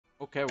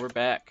Okay, we're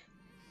back.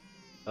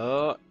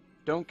 Oh,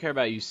 don't care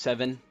about you,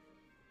 Seven.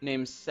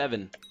 Name's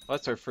Seven. Oh,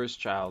 that's our first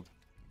child.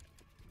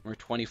 We're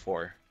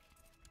 24.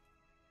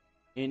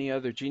 Any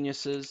other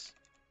geniuses?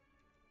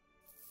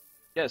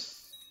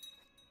 Yes.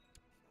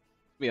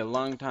 Be a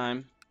long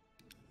time.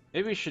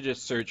 Maybe we should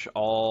just search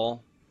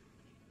all.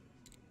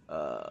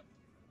 Uh,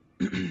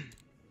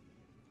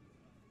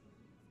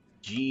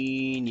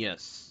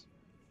 genius.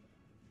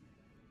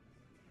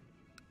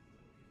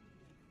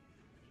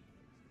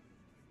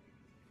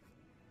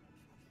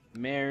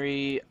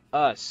 Marry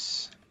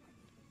us.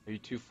 Are you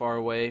too far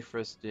away for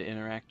us to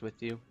interact with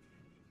you?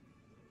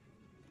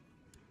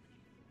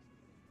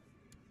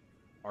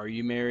 Are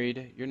you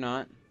married? You're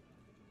not.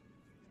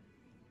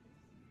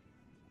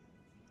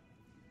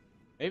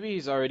 Maybe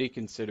he's already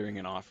considering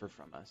an offer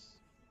from us.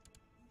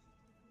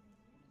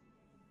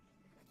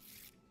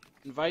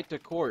 Invite to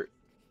court.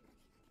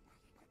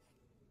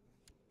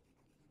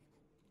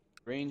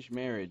 Arranged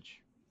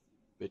marriage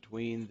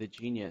between the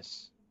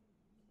genius.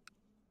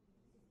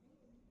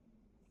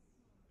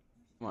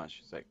 Come on,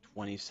 she's like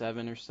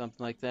 27 or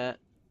something like that.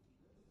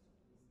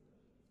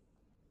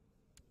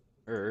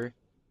 Her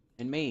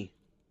and me.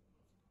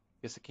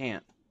 Guess I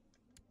can't.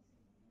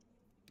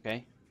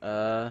 Okay.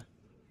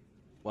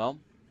 Well,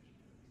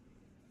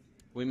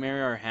 we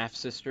marry our half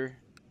sister?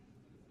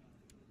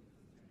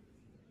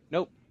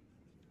 Nope.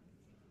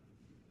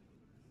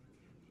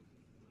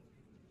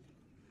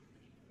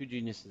 Two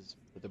geniuses,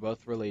 but they're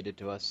both related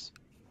to us.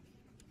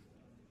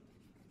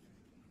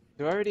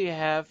 Do I already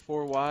have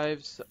 4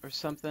 wives or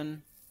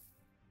something?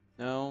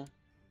 No.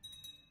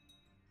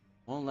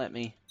 Won't let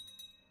me.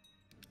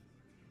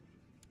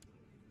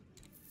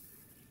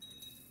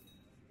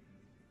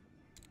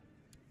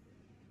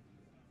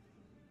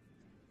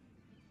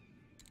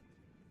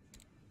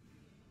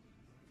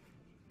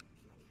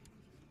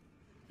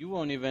 You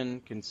won't even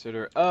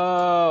consider.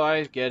 Oh,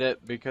 I get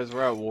it, because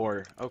we're at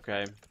war.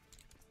 Okay.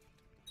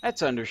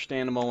 That's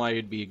understandable why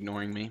you'd be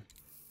ignoring me.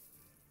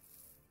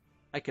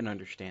 I can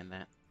understand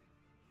that.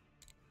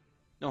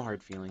 No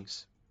hard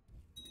feelings.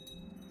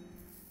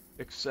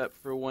 Except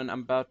for when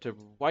I'm about to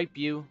wipe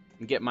you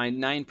and get my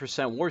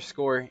 9% war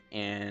score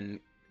and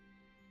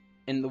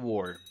end the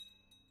war.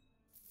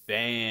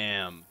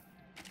 Bam.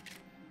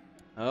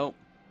 Oh.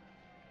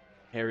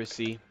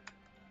 Heresy.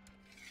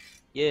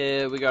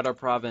 Yeah, we got our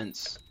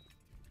province.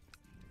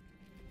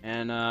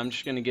 And I'm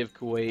just going to give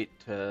Kuwait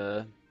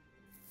to...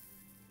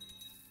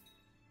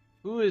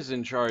 Who is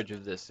in charge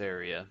of this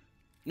area?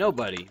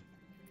 Nobody.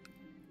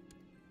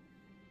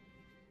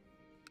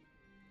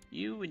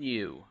 You and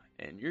you.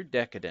 And you're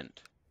decadent.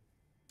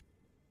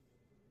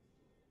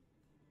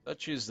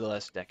 Let's choose the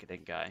less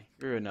decadent guy.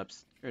 You're an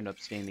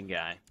upstanding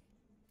guy.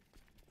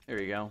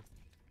 There you go.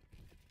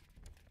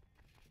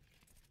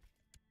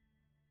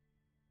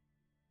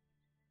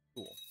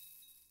 Cool.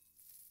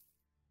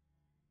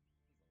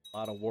 A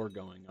lot of war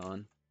going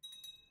on.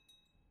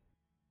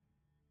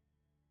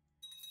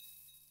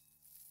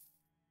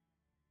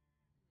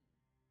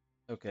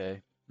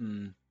 Okay.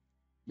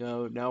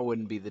 No, now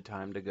wouldn't be the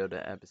time to go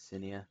to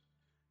Abyssinia.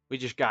 We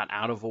just got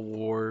out of a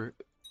war.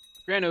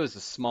 Granted, it was a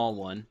small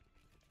one.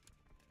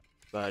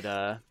 But,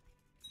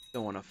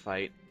 don't want to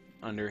fight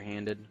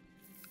underhanded.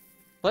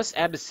 Plus,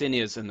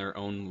 Abyssinia's in their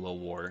own little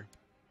war.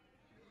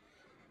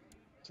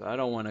 So I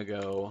don't want to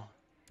go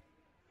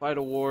fight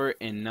a war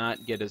and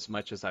not get as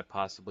much as I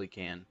possibly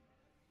can.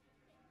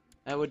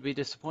 That would be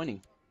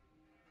disappointing.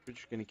 We're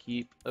just going to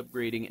keep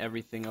upgrading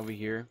everything over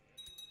here.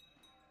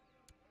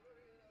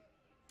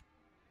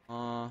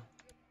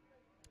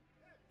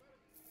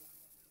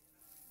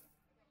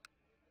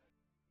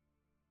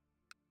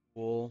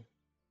 Wool.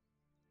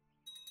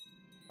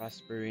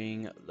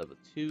 Prospering level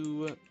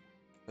 2.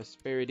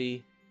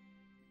 Prosperity.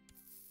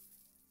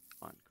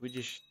 Come on, can we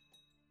just...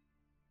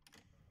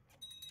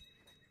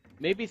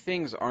 Maybe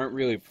things aren't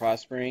really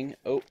prospering.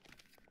 Oh.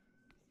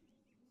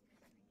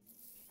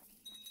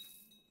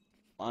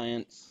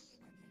 Alliance.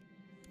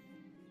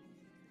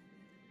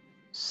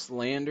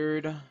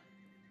 Slandered.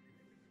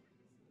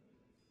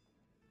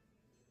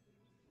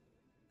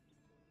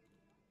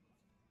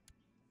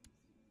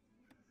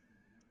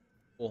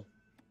 Cool.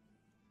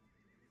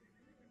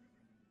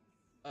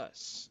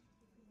 Us.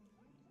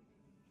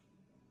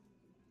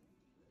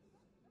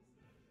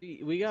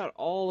 We got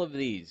all of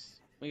these.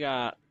 We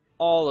got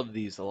all of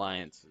these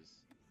alliances.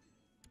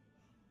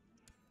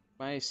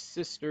 My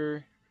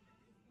sister...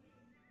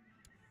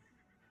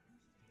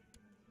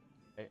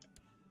 Okay.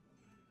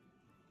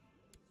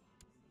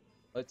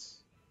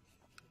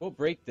 We'll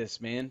break this,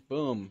 man.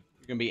 Boom.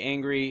 You're gonna be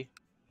angry.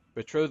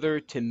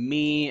 Betrother to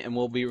me, and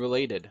we'll be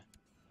related.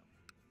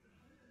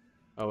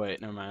 Oh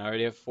wait, never mind. I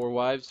already have 4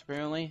 wives,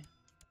 apparently.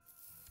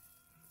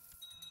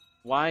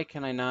 Why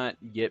can I not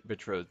get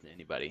betrothed to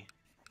anybody?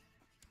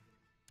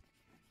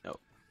 No.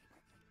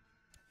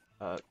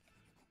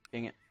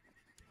 Dang it.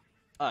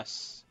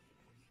 Us.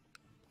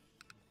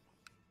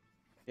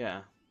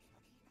 Yeah.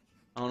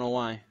 I don't know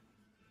why.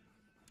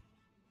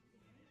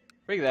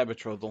 Break that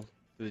betrothal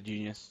to the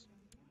genius.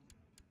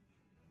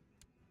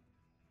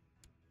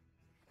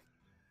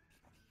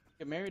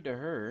 Get married to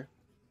her.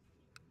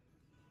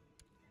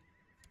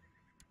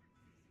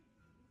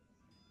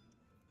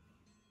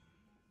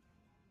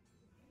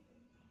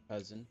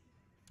 Cousin.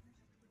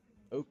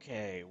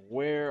 Okay,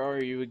 where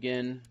are you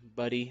again,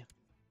 buddy?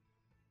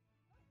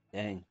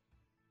 Dang.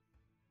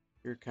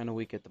 You're kind of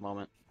weak at the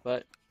moment.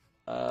 But,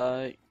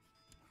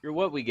 you're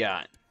what we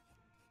got.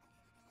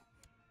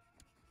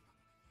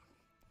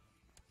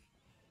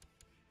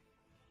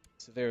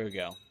 So there we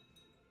go.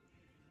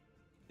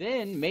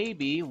 Then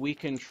maybe we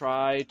can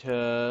try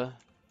to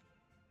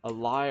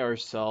ally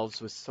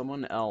ourselves with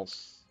someone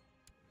else.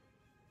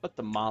 But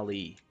the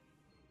Mali.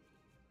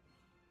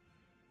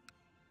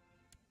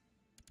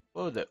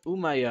 Oh, the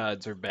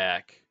Umayyads are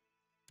back.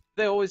 Have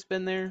they always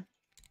been there?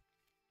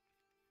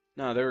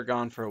 No, they were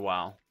gone for a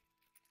while.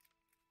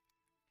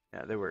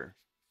 Yeah, they were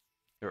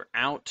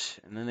out,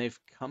 and then they've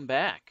come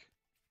back.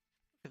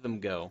 Look at them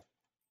go.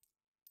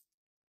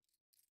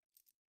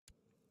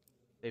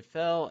 They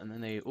fell, and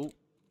then they... Ooh.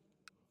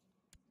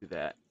 Do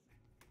that.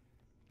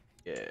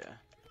 Yeah.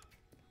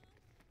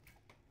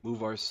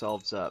 Move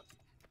ourselves up.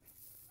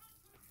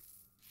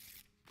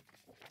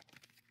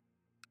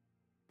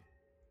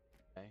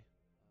 Okay.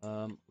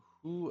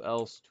 Who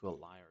else to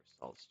ally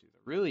ourselves to?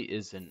 There really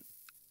isn't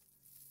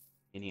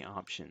any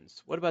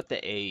options. What about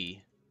the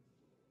A?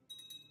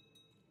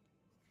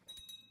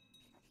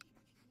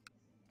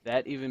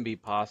 That even be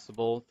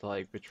possible to,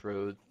 like,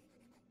 betroth?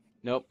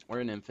 Nope, we're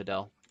an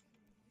infidel.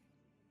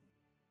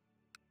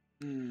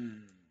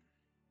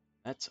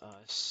 That's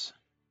us.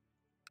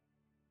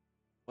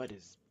 What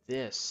is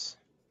this?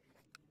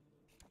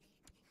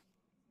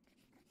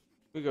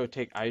 We go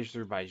take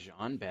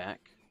Azerbaijan back.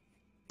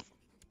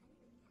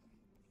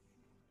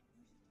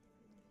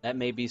 That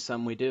may be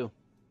some we do.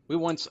 We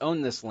once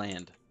owned this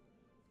land.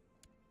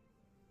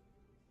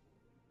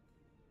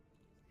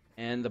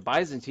 And the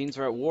Byzantines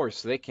are at war,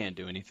 so they can't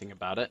do anything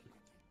about it.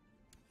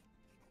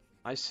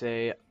 I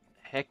say,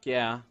 heck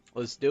yeah,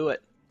 let's do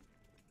it.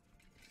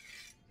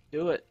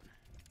 Do it.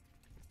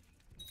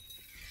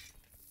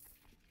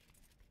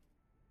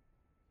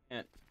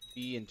 Can't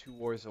be in two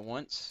wars at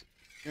once.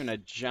 You're in a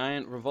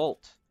giant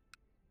revolt.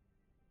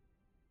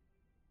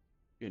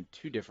 You're in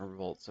two different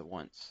revolts at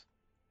once.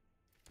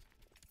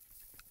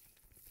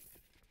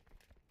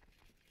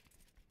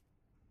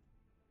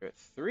 You're at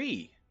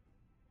 3.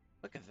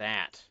 Look at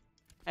that.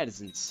 That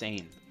is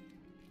insane.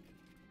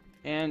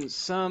 And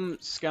some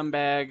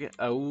scumbag.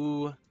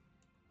 Oh,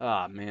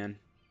 man.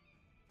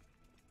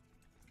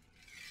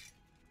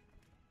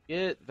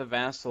 Get the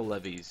vassal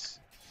levies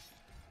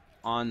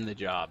on the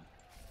job.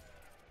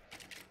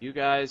 You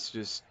guys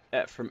just,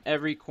 from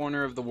every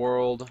corner of the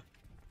world,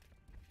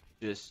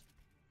 just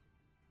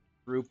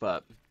group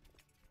up.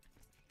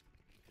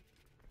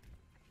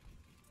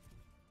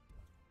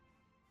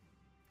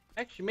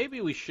 Actually, maybe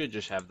we should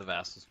just have the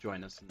vassals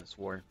join us in this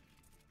war.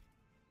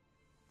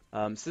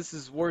 Since this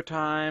is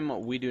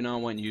wartime, we do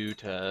not want you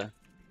to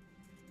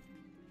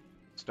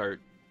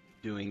start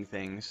doing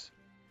things.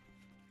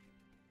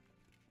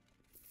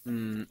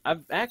 I'm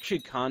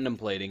actually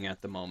contemplating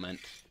at the moment.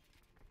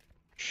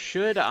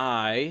 Should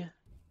I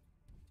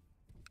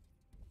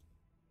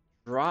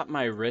drop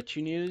my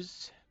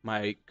retinues,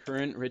 my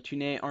current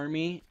retinue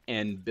army,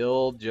 and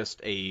build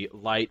just a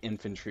light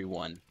infantry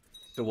one?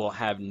 So we'll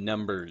have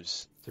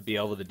numbers to be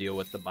able to deal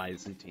with the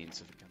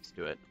Byzantines if it comes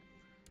to it.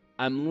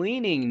 I'm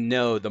leaning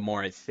no the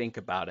more I think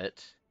about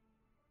it.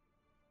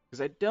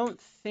 Because I don't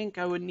think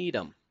I would need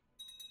them.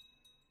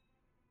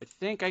 I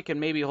think I can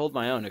maybe hold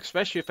my own,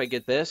 especially if I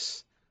get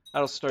this.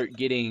 That'll start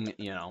getting,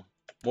 you know,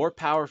 more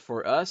power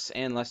for us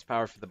and less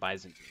power for the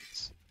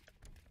Byzantines.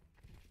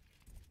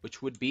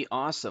 Which would be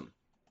awesome,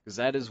 because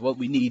that is what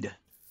we need.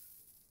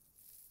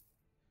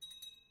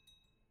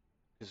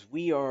 Because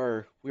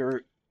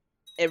we're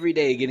every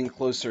day getting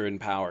closer in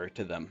power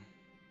to them.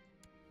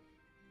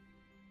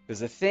 Because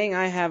the thing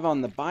I have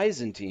on the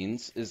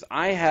Byzantines is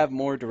I have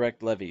more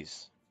direct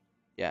levies.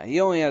 Yeah, he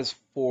only has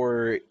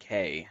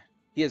 4K.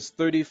 He has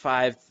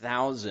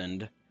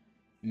 35,000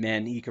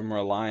 men he can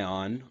rely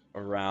on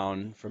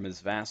around from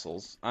his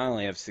vassals. I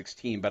only have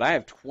 16, but I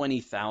have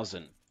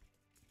 20,000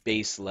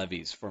 base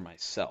levies for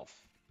myself.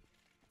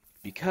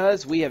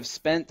 Because we have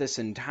spent this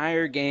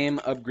entire game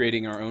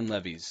upgrading our own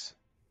levies.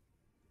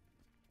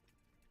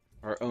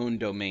 Our own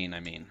domain,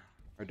 I mean.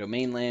 Our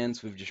domain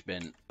lands, we've just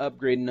been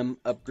upgrading them,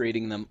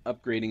 upgrading them,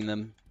 upgrading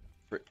them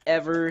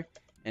forever,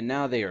 and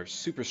now they are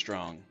super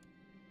strong.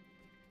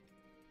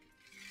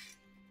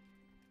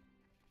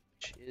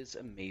 Which is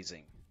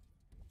amazing.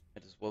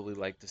 That is what we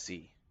like to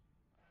see.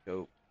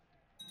 Go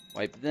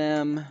wipe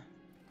them.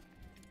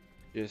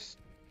 Just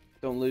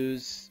don't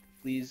lose,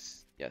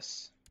 please.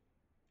 Yes.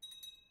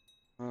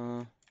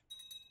 And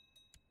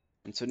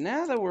so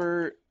now that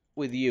we're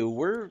with you,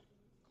 we're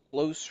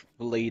close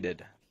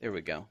related. There we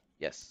go.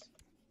 Yes.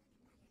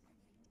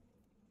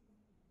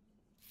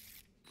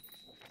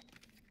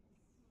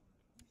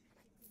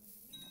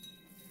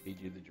 Need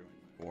you to join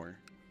the war.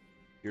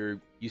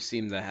 You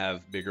seem to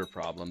have bigger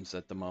problems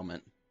at the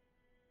moment.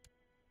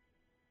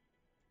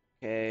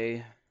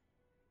 Okay.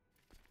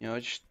 You know,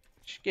 just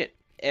Just get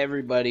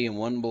everybody in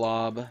one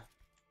blob.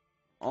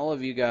 All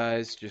of you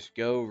guys just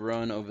go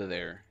run over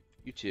there.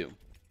 You too.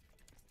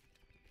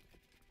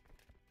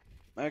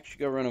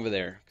 Actually, go run over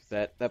there,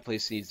 because that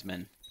place needs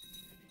men.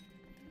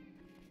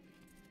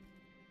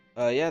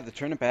 Yeah, the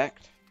Turnip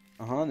Act.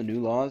 The new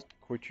laws,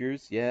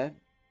 courtiers, yeah.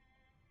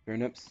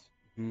 Turnips,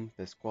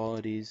 best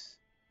qualities.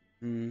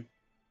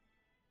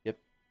 Yep.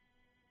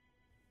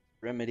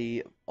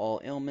 Remedy of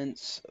all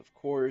ailments, of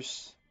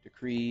course.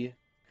 Decree,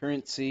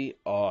 currency.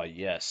 Oh,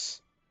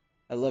 yes.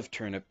 I love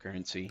turnip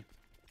currency.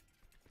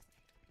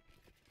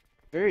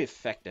 Very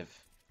effective.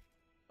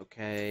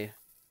 Okay.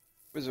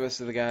 Where's the rest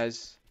of the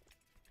guys?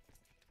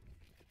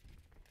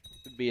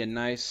 Could be a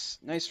nice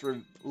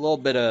little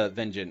bit of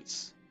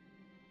vengeance.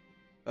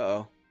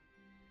 Uh-oh.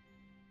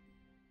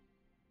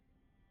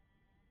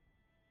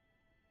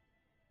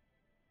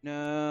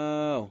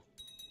 No.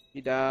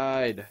 He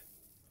died.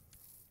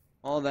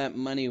 All that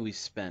money we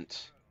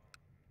spent.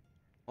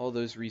 All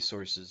those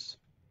resources.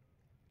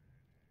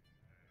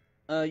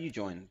 You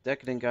join.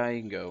 Decadent guy,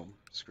 you can go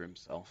screw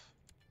himself.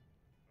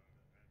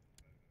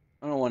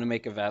 I don't want to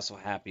make a vassal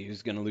happy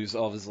who's going to lose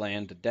all of his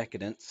land to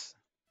decadence.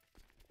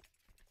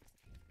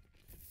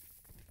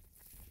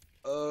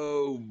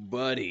 Oh,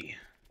 buddy.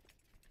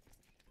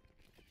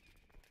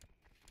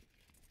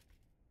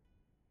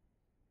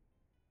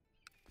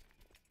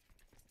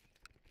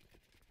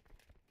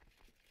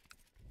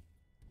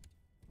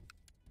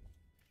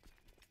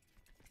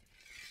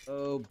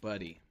 Oh,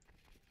 buddy.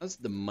 How's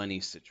the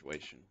money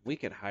situation? We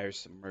could hire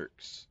some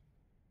mercs.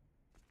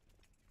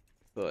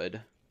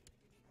 Could.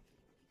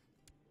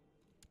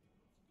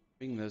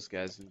 Bring those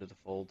guys into the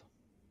fold.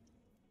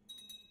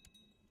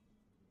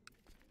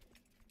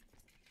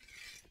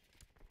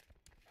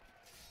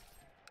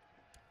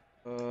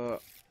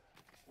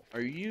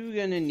 Are you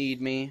gonna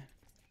need me?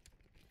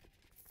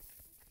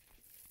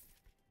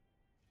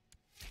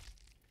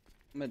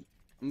 I'm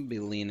gonna be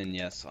leaning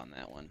yes on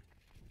that one.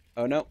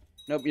 Oh, nope.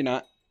 Nope, you're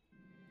not.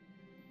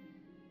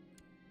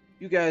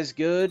 You guys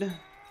good?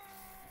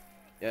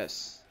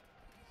 Yes.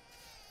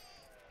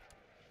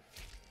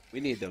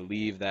 We need to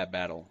leave that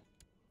battle.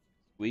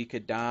 We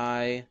could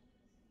die,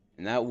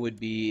 and that would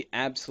be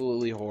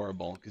absolutely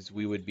horrible, because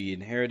we would be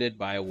inherited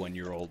by a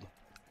 1-year-old.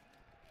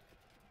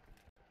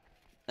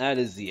 That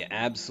is the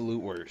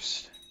absolute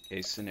worst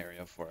case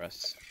scenario for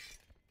us.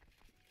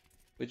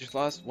 We just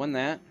won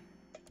that.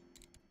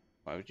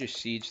 Why would you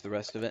siege the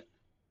rest of it?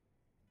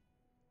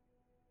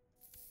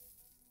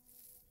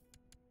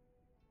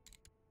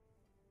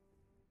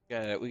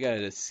 We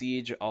gotta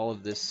siege all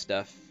of this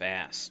stuff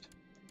fast.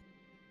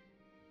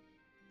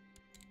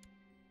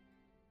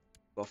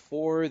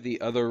 Before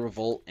the other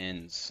revolt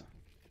ends.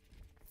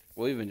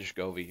 We'll even just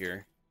go over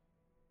here.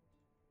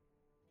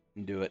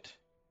 And do it.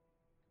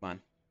 Come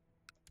on.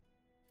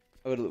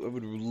 I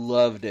would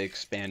love to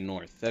expand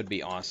north. That'd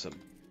be awesome.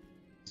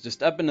 It's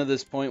just up until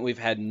this point, we've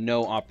had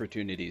no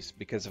opportunities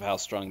because of how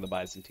strong the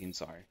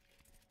Byzantines are.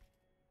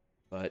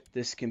 But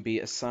this can be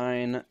a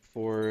sign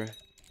for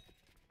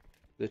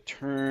the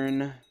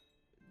turn,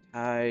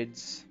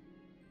 tides,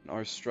 and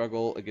our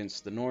struggle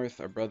against the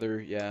north. Our brother,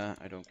 yeah,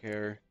 I don't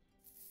care.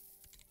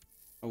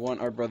 I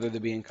want our brother to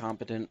be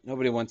incompetent.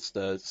 Nobody wants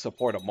to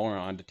support a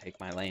moron to take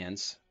my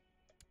lands.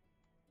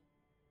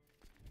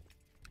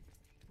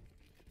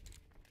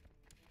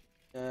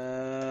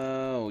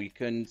 Oh, you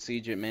couldn't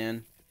siege it,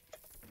 man.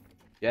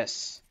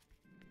 Yes.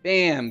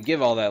 Bam!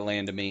 Give all that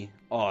land to me.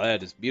 Oh,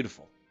 that is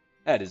beautiful.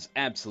 That is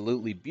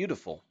absolutely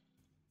beautiful.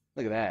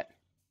 Look at that.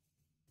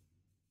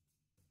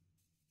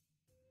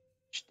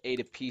 Just ate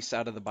a piece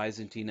out of the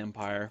Byzantine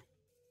Empire.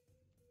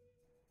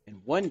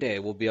 And one day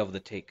we'll be able to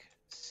take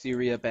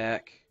Syria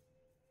back.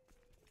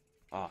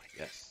 Ah,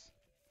 yes.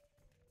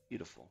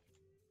 Beautiful.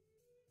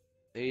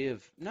 They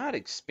have not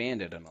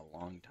expanded in a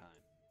long time,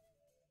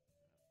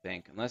 I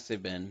think, unless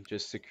they've been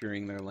just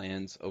securing their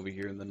lands over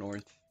here in the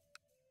north.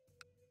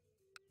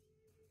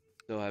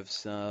 Still have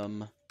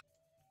some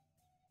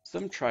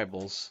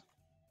tribals,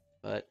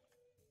 but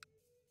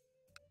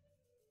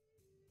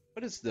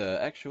what is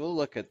the actual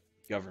look at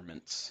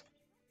governments?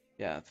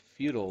 Yeah, the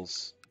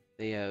feudals,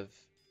 they have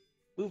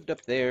moved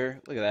up there.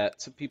 Look at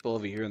that. Some people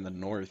over here in the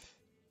north.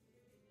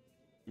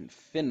 In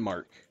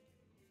Finnmark.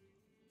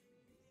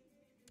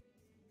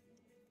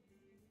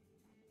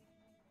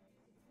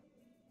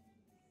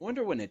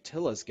 Wonder when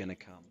Attila's gonna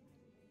come.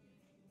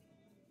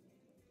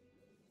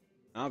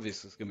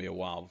 Obviously, it's gonna be a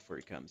while before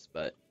he comes,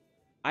 but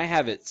I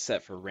have it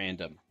set for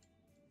random.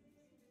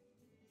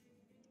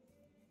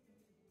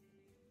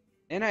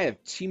 And I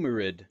have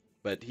Timurid,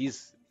 but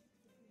because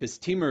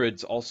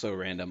Timurid's also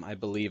random, I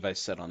believe I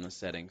set on the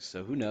settings,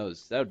 so who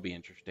knows? That would be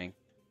interesting.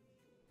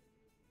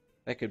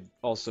 That could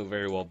also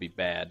very well be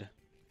bad.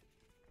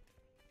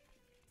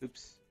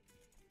 Oops.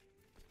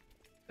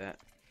 That.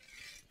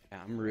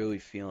 Yeah, I'm really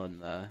feeling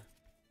the...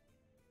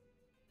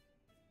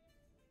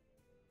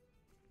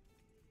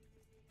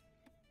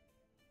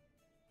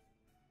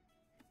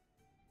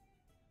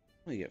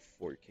 Let me get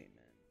 4K men.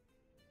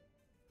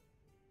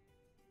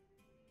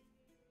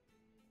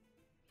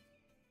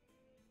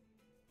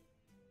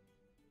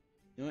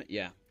 You know what?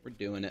 Yeah, we're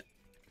doing it.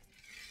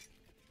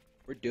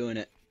 We're doing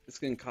it. It's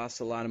gonna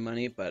cost a lot of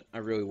money, but I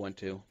really want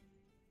to.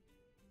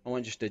 I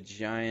want just a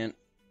giant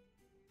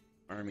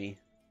army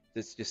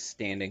that's just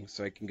standing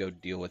so I can go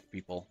deal with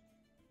people.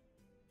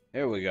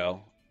 There we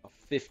go. A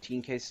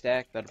 15k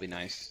stack, that'll be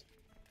nice.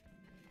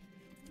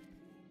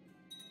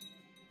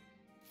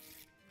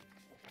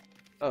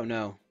 Oh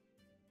no.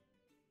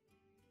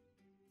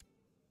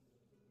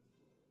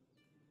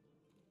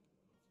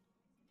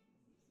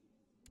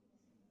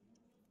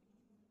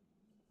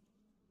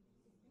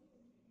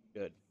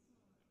 Good.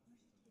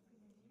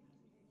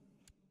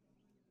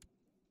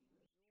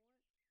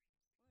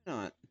 Why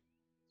not?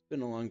 It's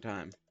been a long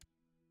time.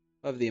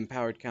 Of the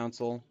Empowered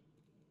Council.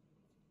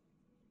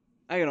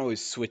 I can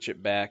always switch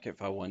it back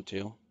if I want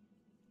to.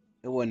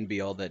 It wouldn't be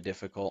all that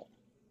difficult.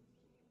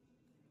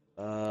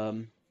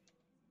 Um,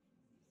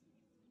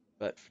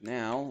 but for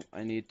now,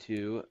 I need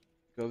to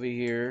go over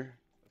here.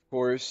 Of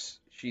course,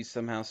 she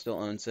somehow still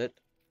owns it.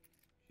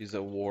 She's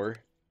at war.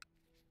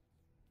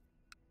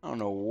 I don't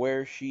know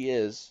where she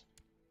is.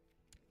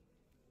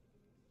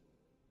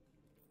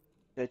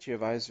 Duchy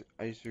of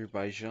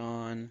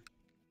Azerbaijan.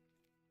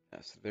 Yeah,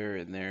 so they're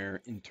in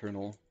their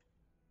internal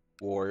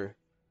war.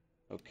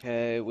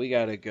 Okay, we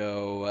gotta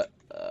go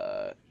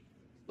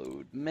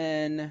load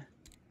men.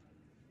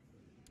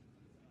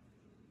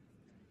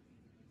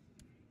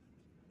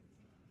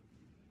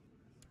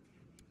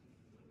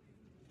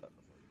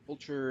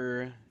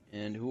 Culture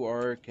and who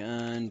are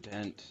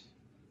content.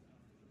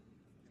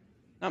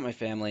 Not my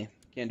family.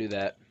 Can't do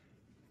that.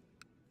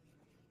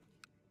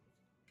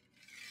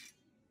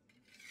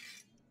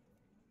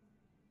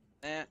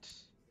 That.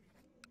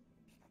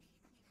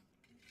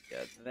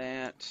 Got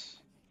that.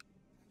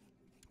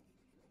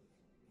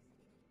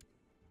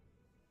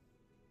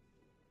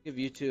 Give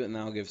you two, and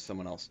then I'll give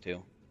someone else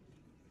two.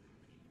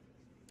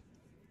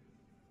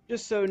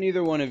 Just so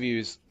neither one of you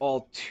is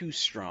all too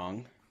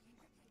strong.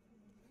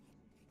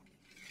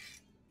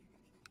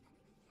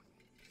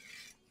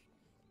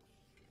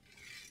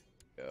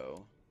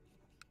 Go.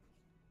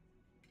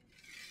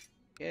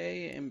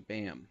 Okay, and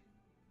bam.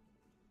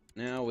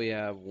 Now we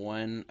have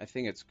one. I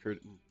think it's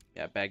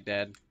yeah,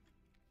 Baghdad.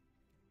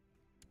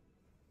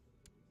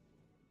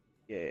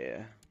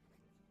 Yeah.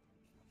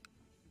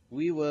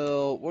 We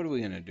will. What are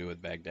we gonna do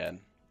with Baghdad?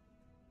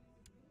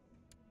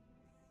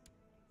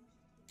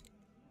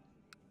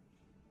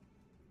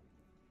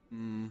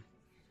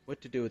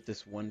 What to do with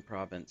this one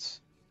province?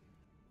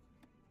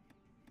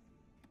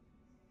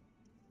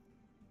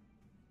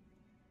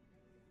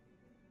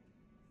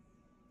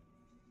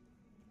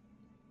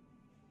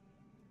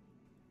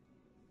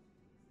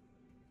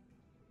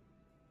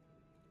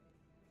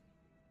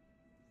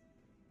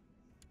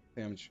 I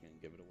think I'm just gonna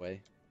give it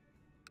away.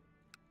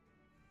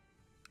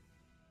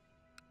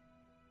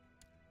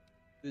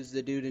 Who's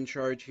the dude in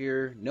charge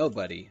here?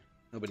 Nobody.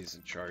 Nobody's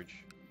in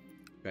charge.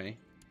 Okay.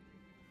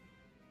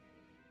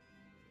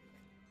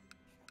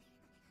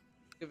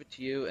 Give it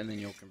to you, and then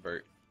you'll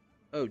convert.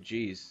 Oh,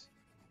 geez.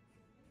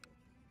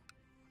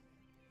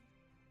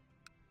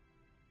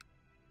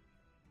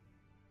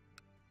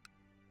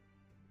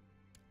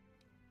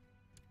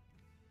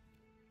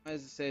 Why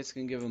does it say it's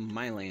gonna give him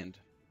my land?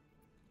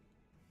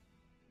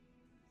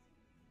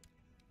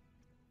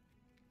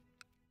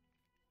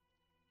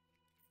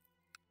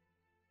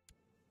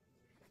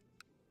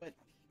 What?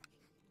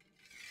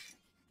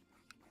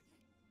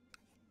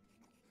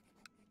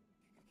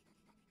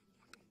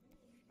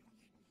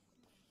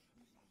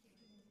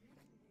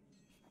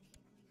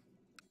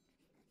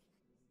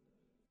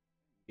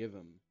 Give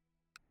him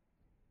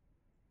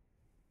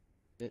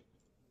it.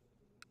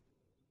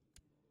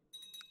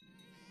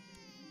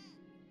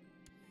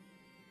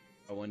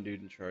 Oh, one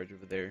dude in charge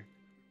over there.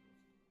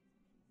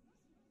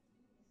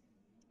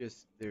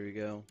 Just, there we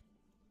go.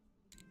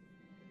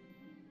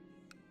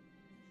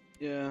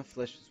 Yeah,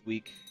 flesh is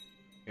weak.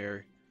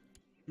 Hair.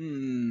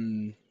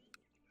 Did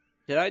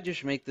I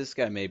just make this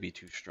guy maybe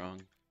too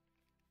strong?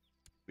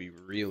 Be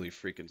really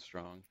freaking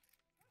strong.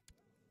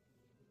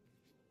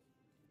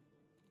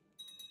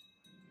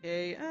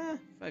 Okay,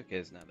 5k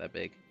is not that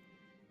big.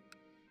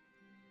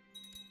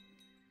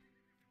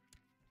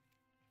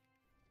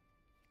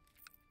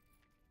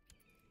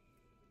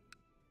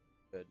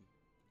 Good.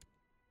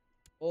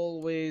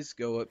 Always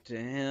go up to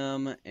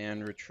him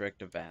and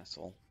restrict a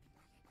vassal.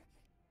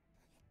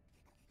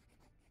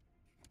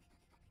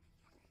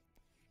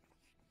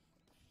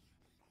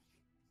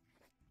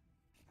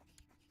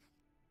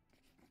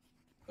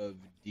 Of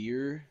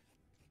deer.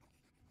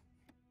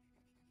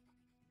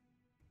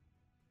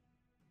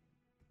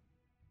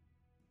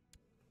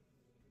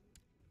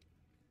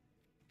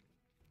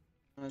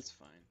 That's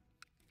fine.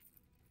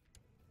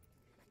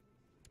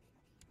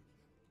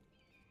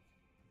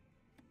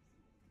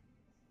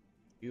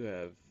 You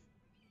have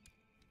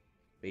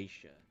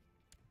Baisha.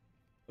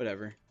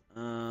 Whatever.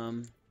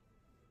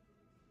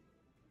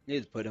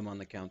 Need to put him on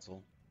the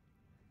council.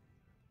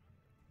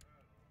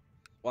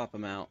 Swap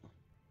him out.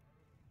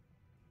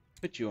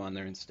 Put you on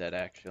there instead,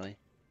 actually.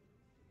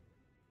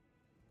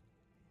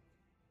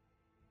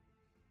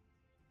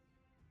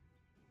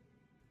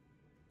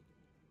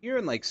 here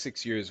in like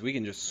 6 years, we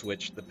can just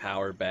switch the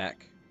power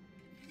back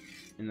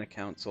in the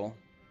council.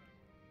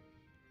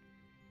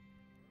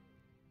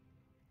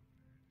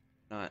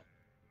 Not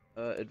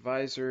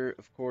advisor,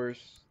 of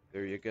course.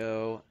 There you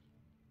go.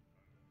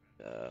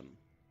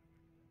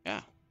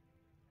 Yeah.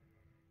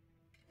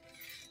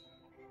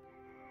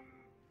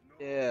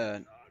 Yeah,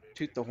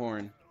 toot the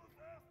horn.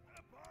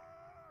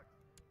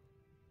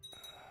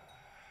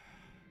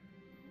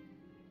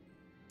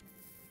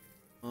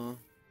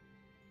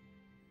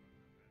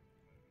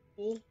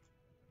 Cool.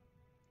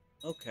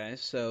 Okay,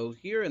 so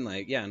here in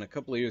like, yeah, in a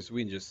couple of years,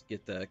 we can just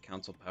get the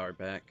council power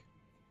back.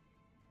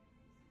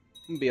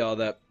 Wouldn't be all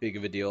that big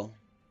of a deal.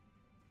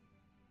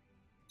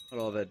 Not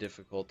all that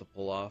difficult to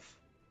pull off.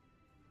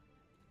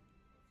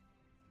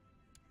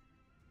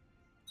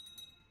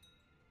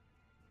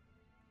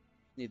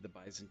 Need the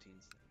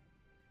Byzantines to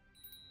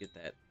get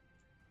that,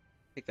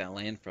 take that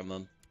land from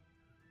them.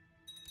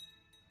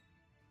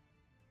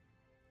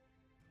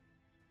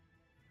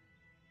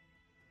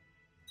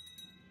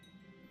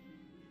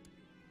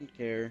 Don't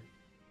care.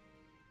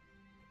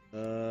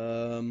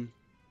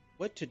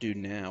 What to do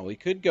now? We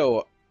could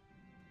go.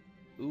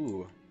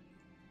 Ooh.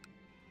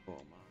 Oh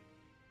my.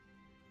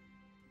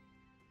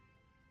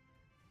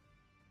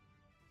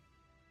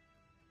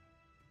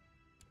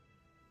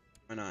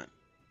 Why not?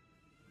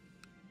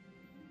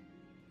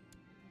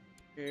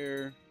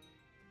 Here.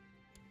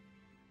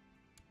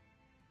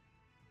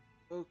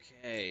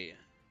 Okay.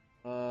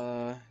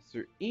 Is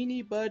there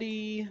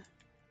anybody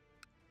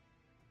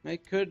I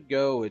could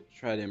go and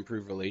try to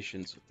improve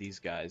relations with these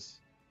guys?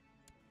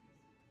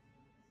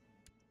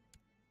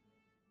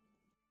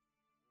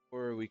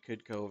 Or we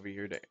could go over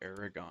here to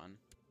Aragon.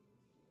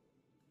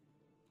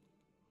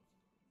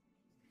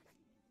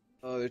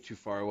 Oh, they're too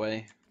far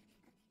away.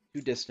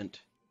 Too distant.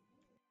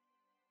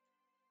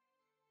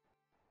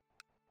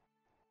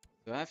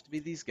 So I have to be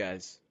these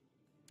guys.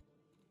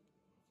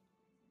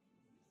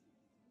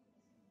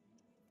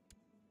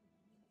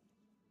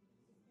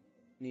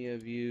 Any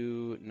of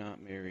you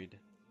not married?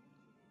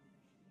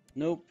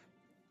 Nope.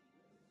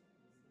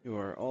 You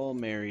are all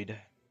married.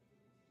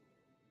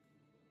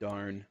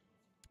 Darn.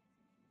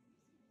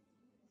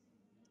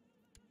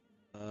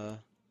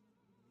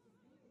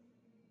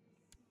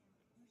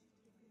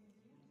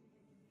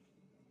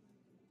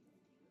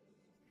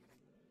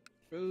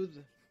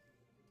 Betroth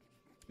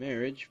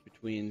marriage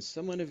between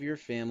someone of your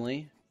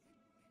family.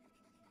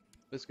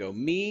 Let's go.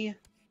 Me,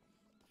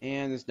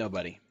 and there's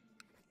nobody.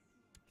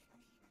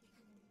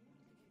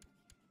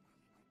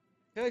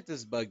 I feel like this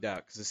is bugged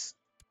out, because this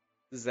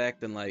is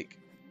acting like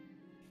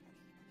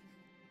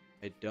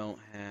I don't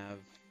have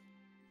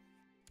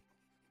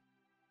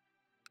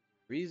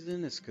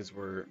reason. It's because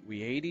we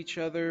hate each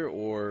other,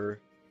 or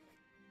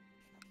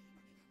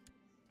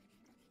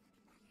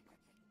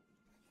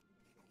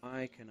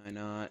why can I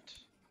not?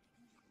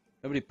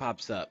 Nobody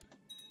pops up.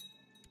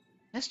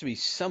 Has to be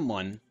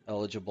someone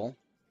eligible.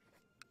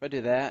 If I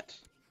do that,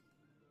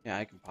 yeah,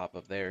 I can pop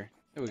up there.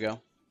 There we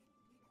go.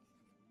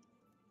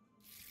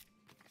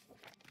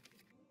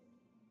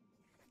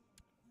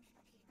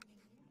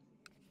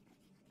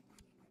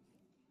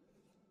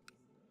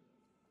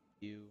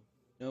 You.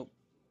 Nope.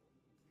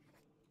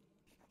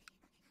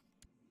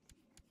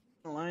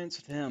 Alliance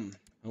with him.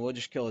 And we'll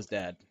just kill his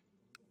dad.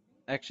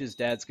 Actually, his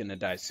dad's gonna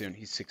die soon.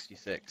 He's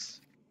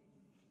 66.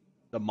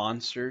 The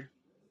monster.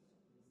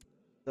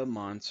 The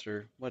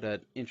monster. What an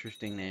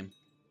interesting name.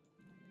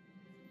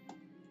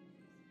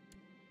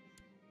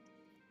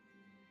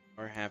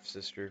 Our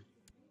half-sister.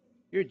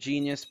 You're a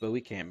genius, but we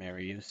can't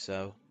marry you,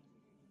 so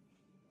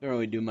don't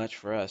really do much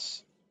for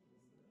us.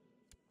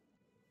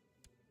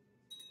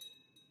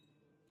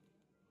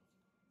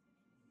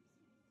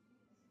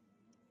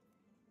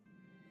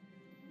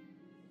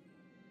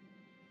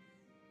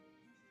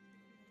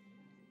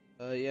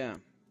 Yeah.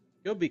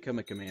 Go become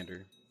a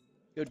commander.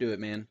 Go do it,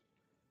 man.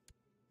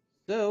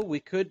 So, we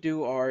could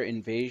do our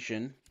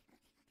invasion.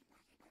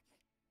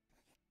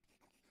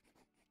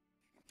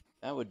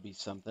 That would be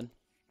something.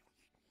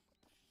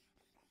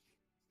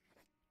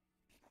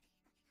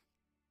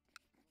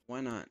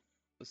 Why not?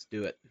 Let's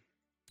do it.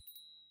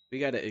 We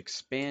gotta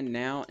expand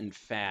now and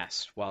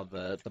fast while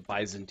the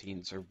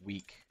Byzantines are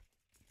weak.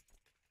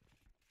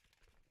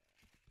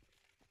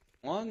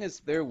 As long as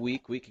they're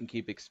weak, we can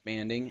keep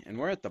expanding, and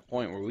we're at the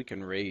point where we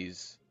can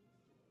raise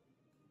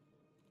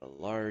a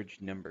large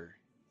number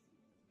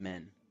of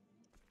men.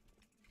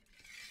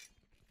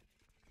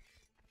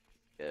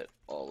 Get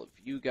all of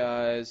you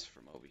guys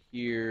from over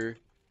here.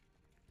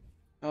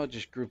 I'll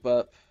just group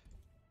up.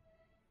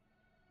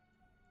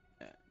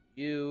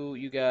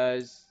 You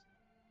guys.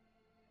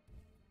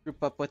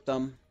 Group up with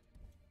them.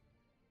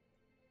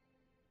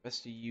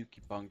 Rest of you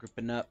keep on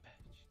grouping up.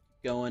 Just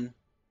keep going.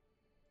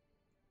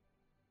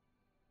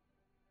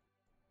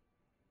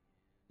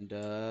 And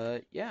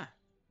yeah,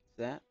 that's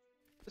that.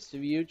 Rest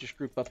of you just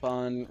group up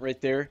on right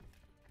there.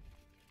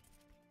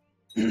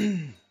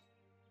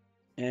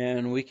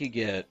 And we could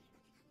get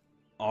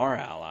our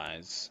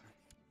allies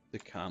to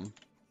come.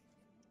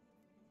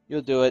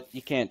 You'll do it.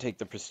 You can't take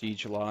the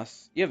prestige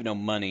loss. You have no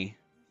money.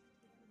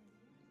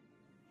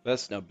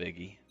 That's no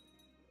biggie.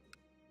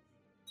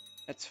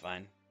 That's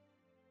fine.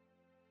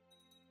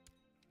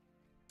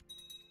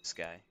 This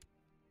guy.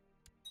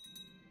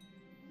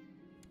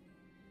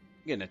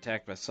 Getting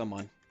attacked by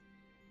someone.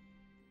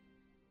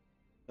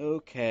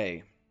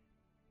 Okay.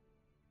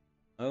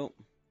 Oh.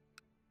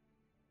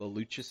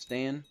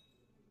 Baluchistan.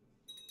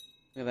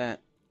 Look at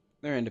that.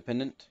 They're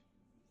independent.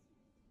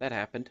 That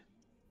happened.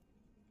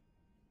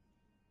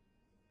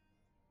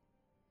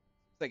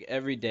 It's like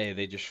every day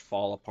they just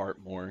fall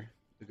apart more.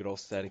 The good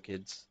old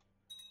Kids.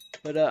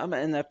 But I'm going to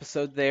end the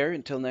episode there.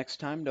 Until next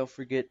time, don't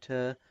forget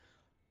to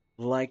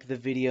like the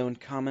video and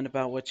comment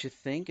about what you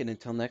think. And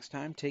until next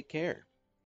time, take care.